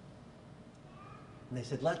 And they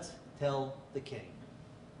said, let's tell the king.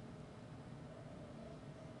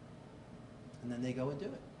 And then they go and do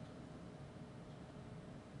it.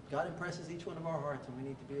 God impresses each one of our hearts, and we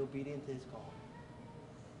need to be obedient to his call.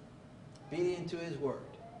 Obedient to his word.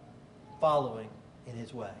 Following in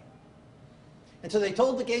his way. And so they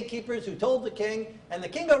told the gatekeepers, who told the king, and the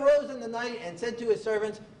king arose in the night and said to his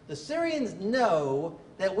servants, the Syrians know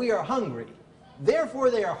that we are hungry. Therefore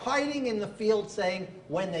they are hiding in the field, saying,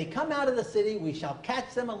 when they come out of the city, we shall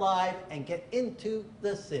catch them alive and get into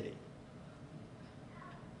the city.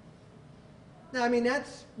 Now, I mean,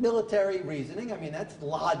 that's military reasoning. I mean, that's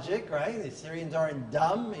logic, right? The Syrians aren't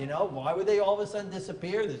dumb, you know. Why would they all of a sudden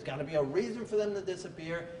disappear? There's got to be a reason for them to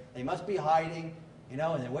disappear. They must be hiding, you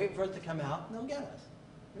know, and they're waiting for us to come out, and they'll get us.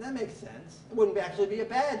 And that makes sense. It wouldn't actually be a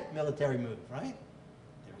bad military move, right?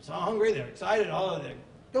 They're so hungry, they're excited,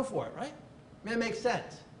 go for it, right? I mean, it makes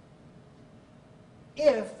sense.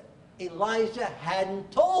 If Elijah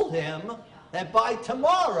hadn't told him that by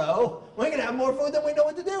tomorrow, we're going to have more food than we know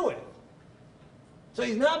what to do with. So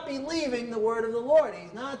he's not believing the word of the Lord.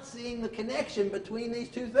 He's not seeing the connection between these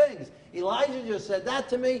two things. Elijah just said that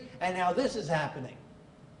to me, and now this is happening.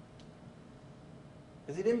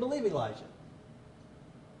 Because he didn't believe Elijah.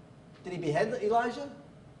 Did he behead Elijah?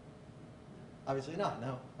 Obviously not,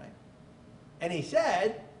 no, right? And he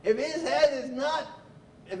said, if his head is not,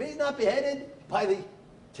 if he's not beheaded by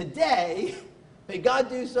today, may God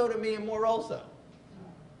do so to me and more also.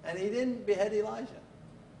 And he didn't behead Elijah.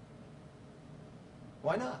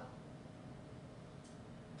 Why not?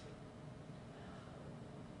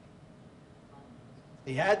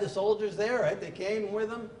 He had the soldiers there, right? They came with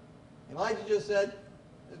him. Elijah just said,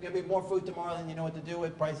 there's going to be more food tomorrow than you know what to do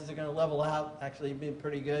with. Prices are going to level out. Actually, it's been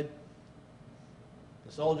pretty good.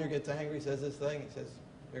 The soldier gets angry, says this thing. He says,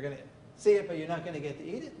 you're going to see it, but you're not going to get to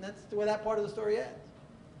eat it. And that's where that part of the story ends.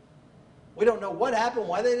 We don't know what happened,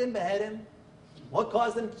 why they didn't behead him, what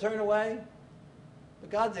caused them to turn away. But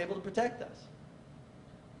God's able to protect us.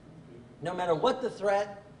 No matter what the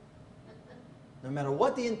threat, no matter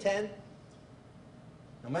what the intent,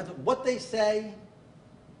 no matter what they say,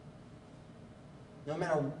 no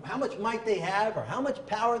matter how much might they have, or how much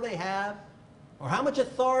power they have, or how much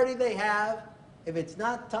authority they have, if it's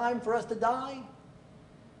not time for us to die,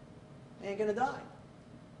 we ain't going to die.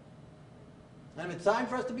 And if it's time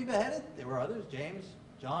for us to be beheaded, there were others, James,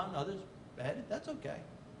 John, others beheaded, that's okay.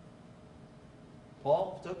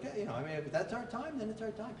 Paul, it's okay. You know, I mean, if that's our time, then it's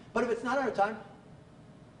our time. But if it's not our time,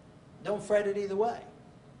 don't fret it either way.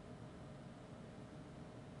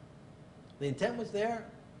 The intent was there,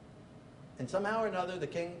 and somehow or another, the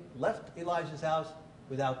king left Elijah's house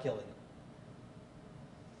without killing him.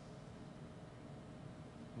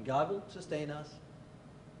 And God will sustain us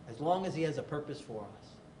as long as he has a purpose for us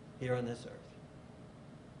here on this earth.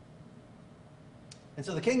 And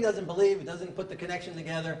so the king doesn't believe, he doesn't put the connection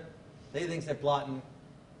together. They think they're plotting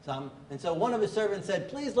some. And so one of his servants said,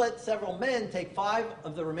 please let several men take 5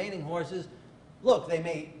 of the remaining horses. Look, they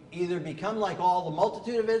may either become like all the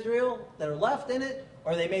multitude of Israel that are left in it,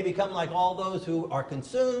 or they may become like all those who are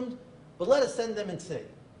consumed. But let us send them and see.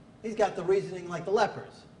 He's got the reasoning like the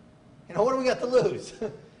lepers. You know, what do we got to lose?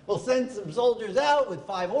 We'll send some soldiers out with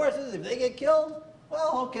 5 horses. If they get killed,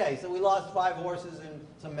 well, okay. So we lost 5 horses and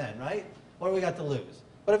some men, right? What do we got to lose?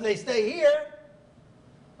 But if they stay here,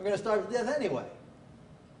 we're going to starve to death anyway.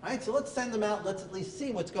 Right? So let's send them out. Let's at least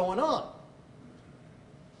see what's going on.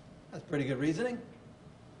 That's pretty good reasoning.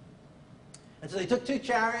 And so they took 2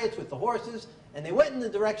 chariots with the horses, and they went in the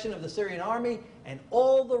direction of the Syrian army, and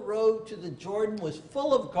all the road to the Jordan was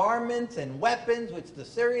full of garments and weapons which the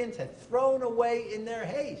Syrians had thrown away in their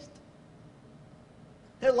haste.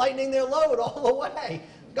 They're lightening their load all the way.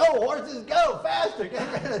 Go, horses, go, faster.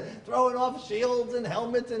 Throwing off shields and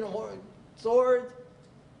helmets and swords.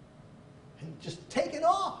 And just taking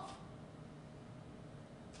off.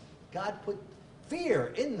 God put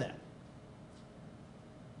fear in them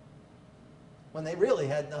when they really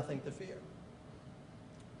had nothing to fear,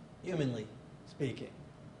 humanly speaking.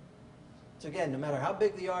 So again, no matter how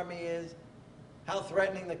big the army is, how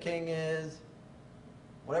threatening the king is,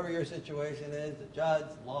 whatever your situation is, the judge,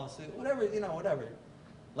 the lawsuit, whatever, you know, whatever.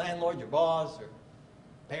 Landlord, your boss, or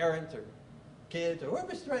parents, or kids, or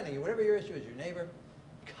whoever's threatening you, whatever your issue is, your neighbor,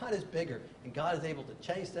 God is bigger, and God is able to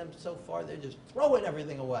chase them so far they're just throwing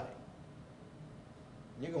everything away.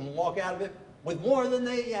 You can walk out of it with more than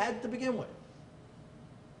they had to begin with.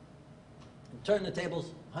 And turn the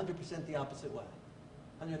tables 100% the opposite way.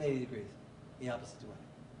 180 degrees the opposite way.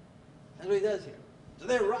 That's what he does here. So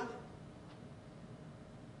they're running.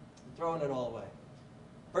 Throwing it all away.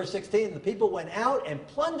 Verse 16, the people went out and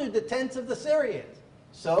plundered the tents of the Syrians.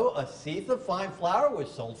 So a seeth of fine flour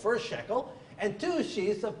was sold for a shekel, and 2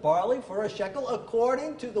 sheaths of barley for a shekel,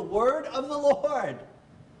 according to the word of the Lord.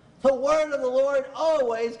 The word of the Lord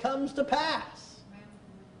always comes to pass.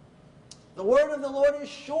 The word of the Lord is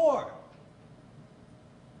sure.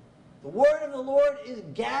 The word of the Lord is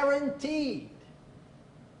guaranteed.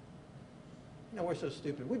 You know, we're so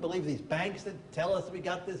stupid. We believe these banks that tell us we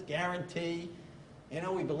got this guarantee. You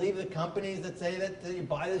know, we believe the companies that say that you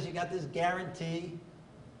buy this, you got this guarantee.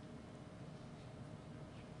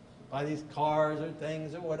 Buy these cars or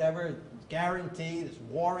things or whatever, guarantee, this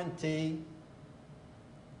warranty.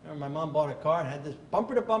 Remember, my mom bought a car and had this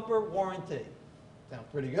bumper-to-bumper warranty. Sounds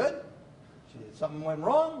pretty good. Something went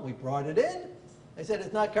wrong, we brought it in. They said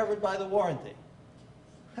it's not covered by the warranty.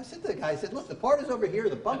 I said to the guy, I said, look, the part is over here,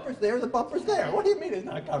 the bumper's there, the bumper's there. What do you mean it's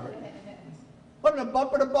not covered? What a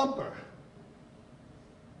bumper-to-bumper.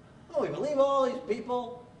 Oh, we believe all these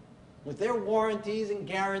people with their warranties and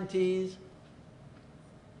guarantees,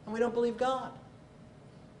 and we don't believe God,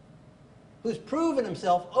 who's proven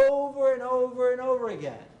himself over and over and over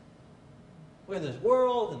again. Where this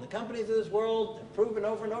world and the companies of this world have proven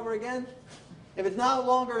over and over again, if it's no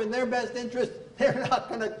longer in their best interest, they're not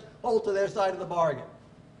going to hold to their side of the bargain.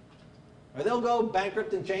 Or they'll go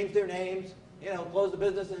bankrupt and change their names, you know, close the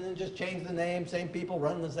business and then just change the name, same people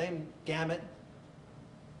running the same gamut.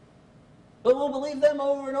 But we'll believe them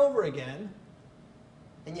over and over again.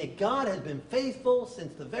 And yet God has been faithful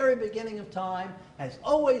since the very beginning of time, has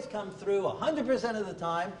always come through 100% of the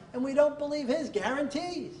time, and we don't believe his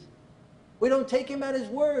guarantees. We don't take him at his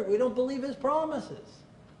word. We don't believe his promises.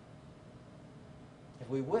 If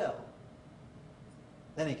we will,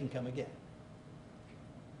 then he can come again.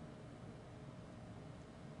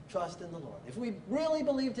 Trust in the Lord. If we really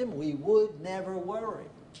believed him, we would never worry.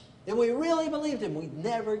 If we really believed him, we'd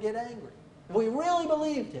never get angry. If we really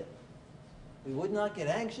believed him, we would not get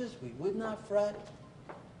anxious. We would not fret.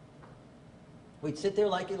 We'd sit there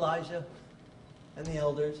like Elijah and the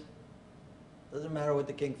elders. Doesn't matter what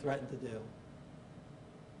the king threatened to do.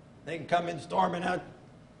 They can come in storming out.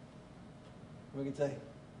 We can say,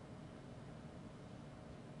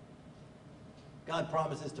 God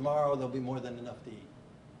promises tomorrow there'll be more than enough to eat.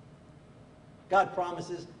 God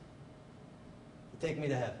promises to take me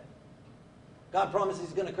to heaven. God promises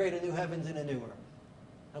he's going to create a new heavens and a new earth.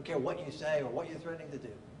 I don't care what you say or what you're threatening to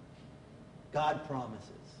do. God promises.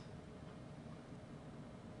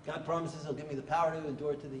 God promises he'll give me the power to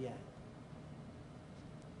endure to the end.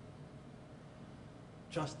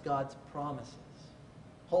 Trust God's promises.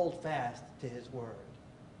 Hold fast to his word.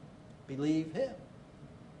 Believe him.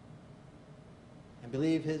 And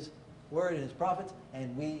believe his word and his prophets,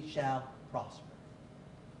 and we shall prosper.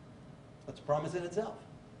 That's a promise in itself.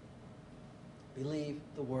 Believe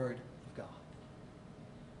the word of God.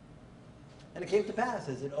 And it came to pass,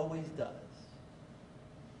 as it always does.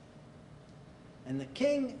 And the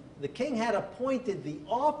king had appointed the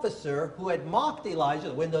officer who had mocked Elijah,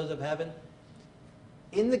 the windows of heaven,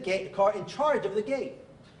 in the gate, in charge of the gate.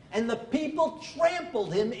 And the people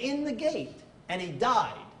trampled him in the gate, and he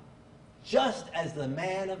died, just as the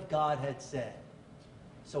man of God had said.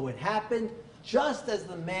 So it happened just as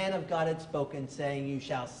the man of God had spoken, saying, you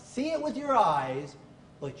shall see it with your eyes,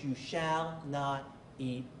 but you shall not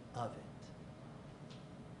eat of it.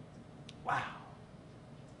 Wow.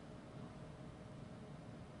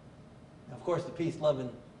 Now, of course, the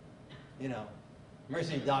peace-loving,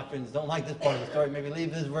 mercy doctrines don't like this part of the story. Maybe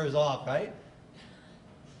leave this verse off, right?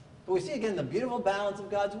 But we see again the beautiful balance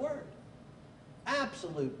of God's word.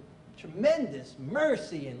 Absolute, tremendous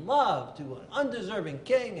mercy and love to an undeserving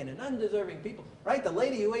king and an undeserving people. Right? The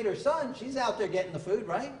lady who ate her son, she's out there getting the food,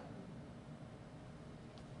 right?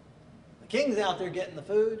 The king's out there getting the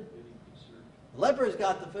food. The leper's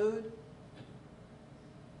got the food.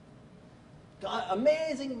 God,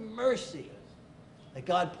 amazing mercy that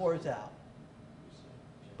God pours out.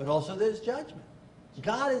 But also there's judgment.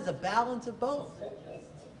 God is a balance of both.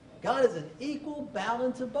 God is an equal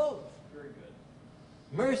balance of both. Very good.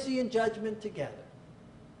 Mercy and judgment together.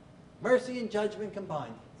 Mercy and judgment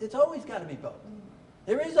combined. It's always got to be both.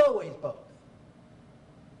 There is always both.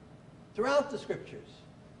 Throughout the scriptures.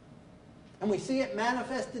 And we see it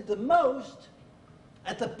manifested the most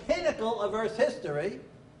at the pinnacle of Earth's history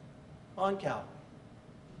on Calvary,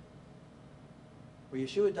 where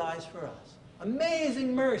Yeshua dies for us.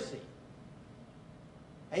 Amazing mercy.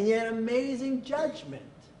 And yet amazing judgment.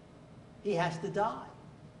 He has to die.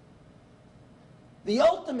 The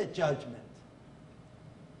ultimate judgment.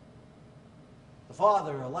 The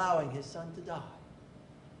Father allowing his Son to die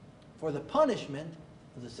for the punishment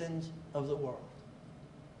of the sins of the world.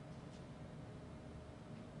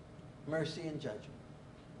 Mercy and judgment.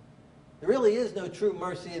 There really is no true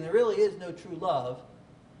mercy and there really is no true love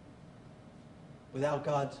without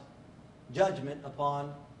God's judgment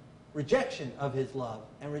upon rejection of his love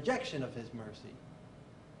and rejection of his mercy,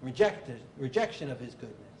 rejection of his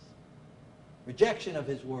goodness, rejection of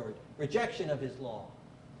his word, rejection of his law.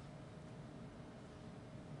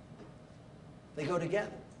 They go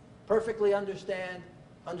together. Perfectly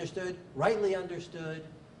understood, rightly understood,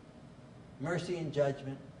 mercy and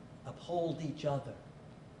judgment uphold each other.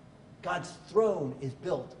 God's throne is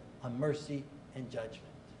built on mercy and judgment.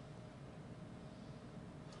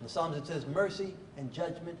 In the Psalms it says, mercy and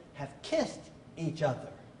judgment have kissed each other.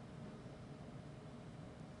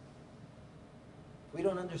 We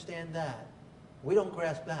don't understand that. We don't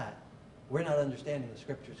grasp that. We're not understanding the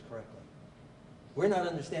Scriptures correctly. We're not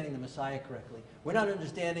understanding the Messiah correctly. We're not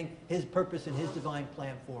understanding his purpose and his divine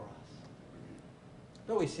plan for us.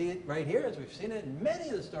 But we see it right here, as we've seen it in many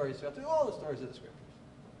of the stories, throughout all the stories of the Scriptures,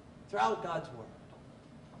 throughout God's Word.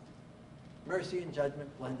 Mercy and judgment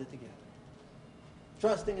blended together.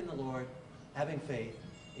 Trusting in the Lord, having faith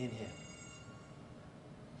in him.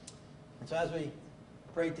 And so as we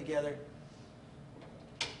pray together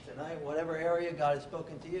tonight, whatever area God has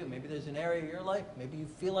spoken to you, maybe there's an area of your life, maybe you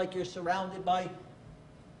feel like you're surrounded by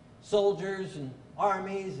soldiers and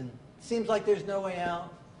armies and it seems like there's no way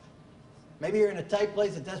out. Maybe you're in a tight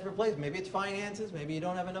place, a desperate place. Maybe it's finances. Maybe you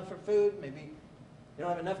don't have enough for food. Maybe you don't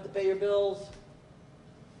have enough to pay your bills.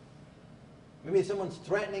 Maybe someone's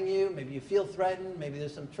threatening you. Maybe you feel threatened. Maybe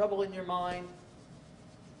there's some trouble in your mind.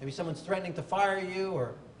 Maybe someone's threatening to fire you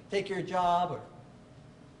or take your job or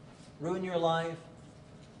ruin your life.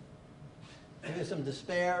 Maybe there's some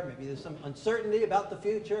despair. Maybe there's some uncertainty about the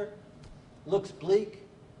future. Looks bleak.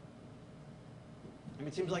 Maybe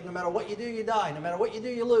it seems like no matter what you do, you die. No matter what you do,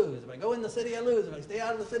 you lose. If I go in the city, I lose. If I stay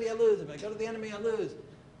out of the city, I lose. If I go to the enemy, I lose.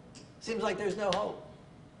 Seems like there's no hope.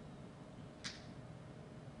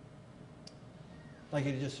 I'd like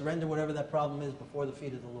you to just surrender whatever that problem is before the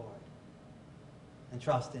feet of the Lord and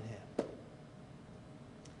trust in him. If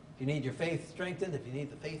you need your faith strengthened, if you need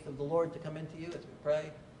the faith of the Lord to come into you as we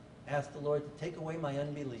pray, ask the Lord to take away my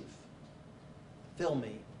unbelief. Fill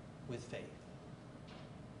me with faith.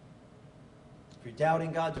 If you're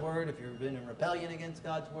doubting God's word, if you've been in rebellion against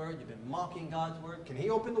God's word, you've been mocking God's word, can he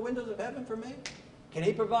open the windows of heaven for me? Can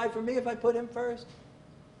he provide for me if I put him first?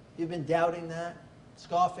 If you've been doubting that,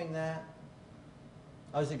 scoffing that,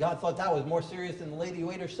 obviously God thought that was more serious than the lady who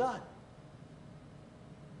ate her son.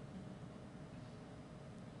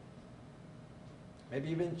 Maybe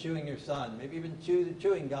you've been chewing your son. Maybe you've been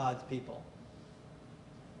chewing God's people.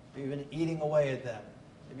 Maybe you've been eating away at them.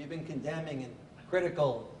 Maybe you've been condemning and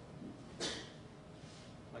critical.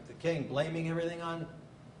 Like the king, blaming everything on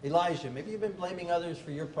Elisha. Maybe you've been blaming others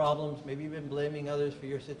for your problems. Maybe you've been blaming others for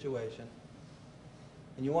your situation.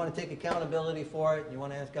 And you want to take accountability for it. And you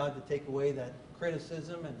want to ask God to take away that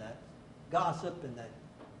criticism and that gossip and that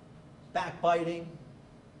backbiting.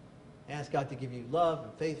 Ask God to give you love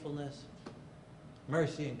and faithfulness,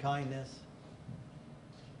 mercy and kindness.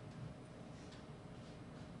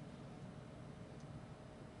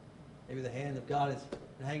 Maybe the hand of God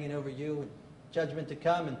is hanging over you and judgment to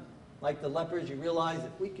come. And like the lepers, you realize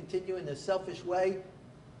if we continue in this selfish way,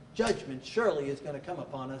 judgment surely is going to come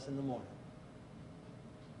upon us in the morning.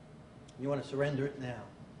 You want to surrender it now.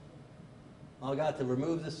 Allow God to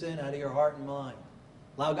remove the sin out of your heart and mind.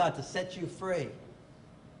 Allow God to set you free,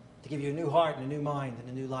 to give you a new heart and a new mind and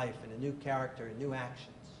a new life and a new character and new actions.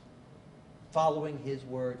 Following his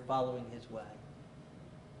word, following his way.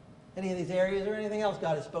 Any of these areas or anything else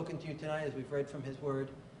God has spoken to you tonight as we've read from his word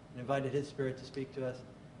and invited his Spirit to speak to us.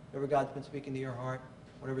 Whatever God's been speaking to your heart,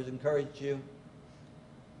 whatever's encouraged you.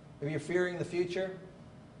 Maybe you're fearing the future.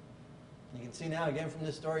 You can see now again from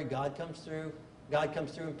this story, God comes through. God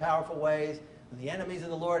comes through in powerful ways. And the enemies of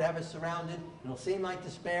the Lord have us surrounded. It'll seem like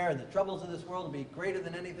despair and the troubles of this world will be greater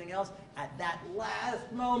than anything else. At that last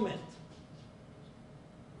moment,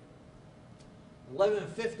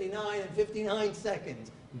 11:59 and 59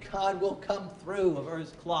 seconds, God will come through of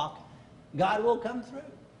Earth's clock. God will come through.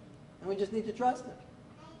 And we just need to trust him.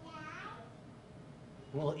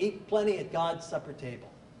 And we'll eat plenty at God's supper table.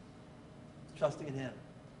 Trusting in him.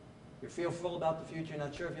 If you're fearful about the future,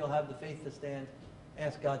 not sure if you'll have the faith to stand,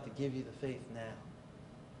 ask God to give you the faith now.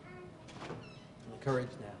 And the courage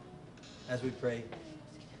now. As we pray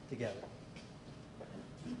together.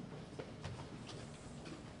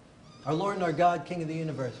 Our Lord and our God, King of the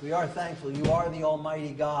universe, we are thankful you are the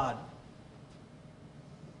Almighty God.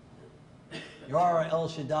 You are our El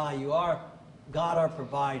Shaddai. You are God, our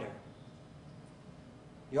provider.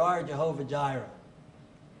 You are Jehovah Jireh.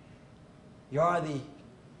 You are the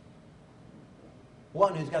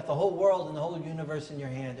one who's got the whole world and the whole universe in your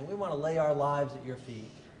hand. And we want to lay our lives at your feet.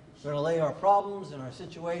 We're going to lay our problems and our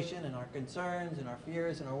situation and our concerns and our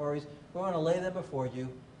fears and our worries. We want to lay them before you.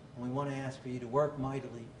 And we want to ask for you to work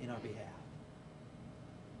mightily in our behalf.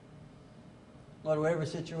 Lord, whatever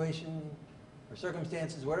situation or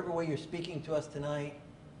circumstances, whatever way you're speaking to us tonight,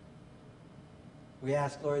 we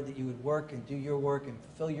ask, Lord, that you would work and do your work and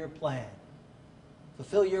fulfill your plan.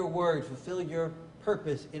 Fulfill your word, fulfill your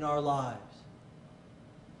purpose in our lives.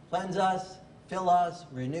 Cleanse us, fill us,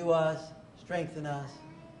 renew us, strengthen us,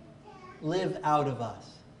 live out of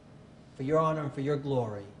us for your honor and for your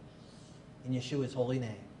glory. In Yeshua's holy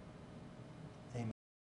name.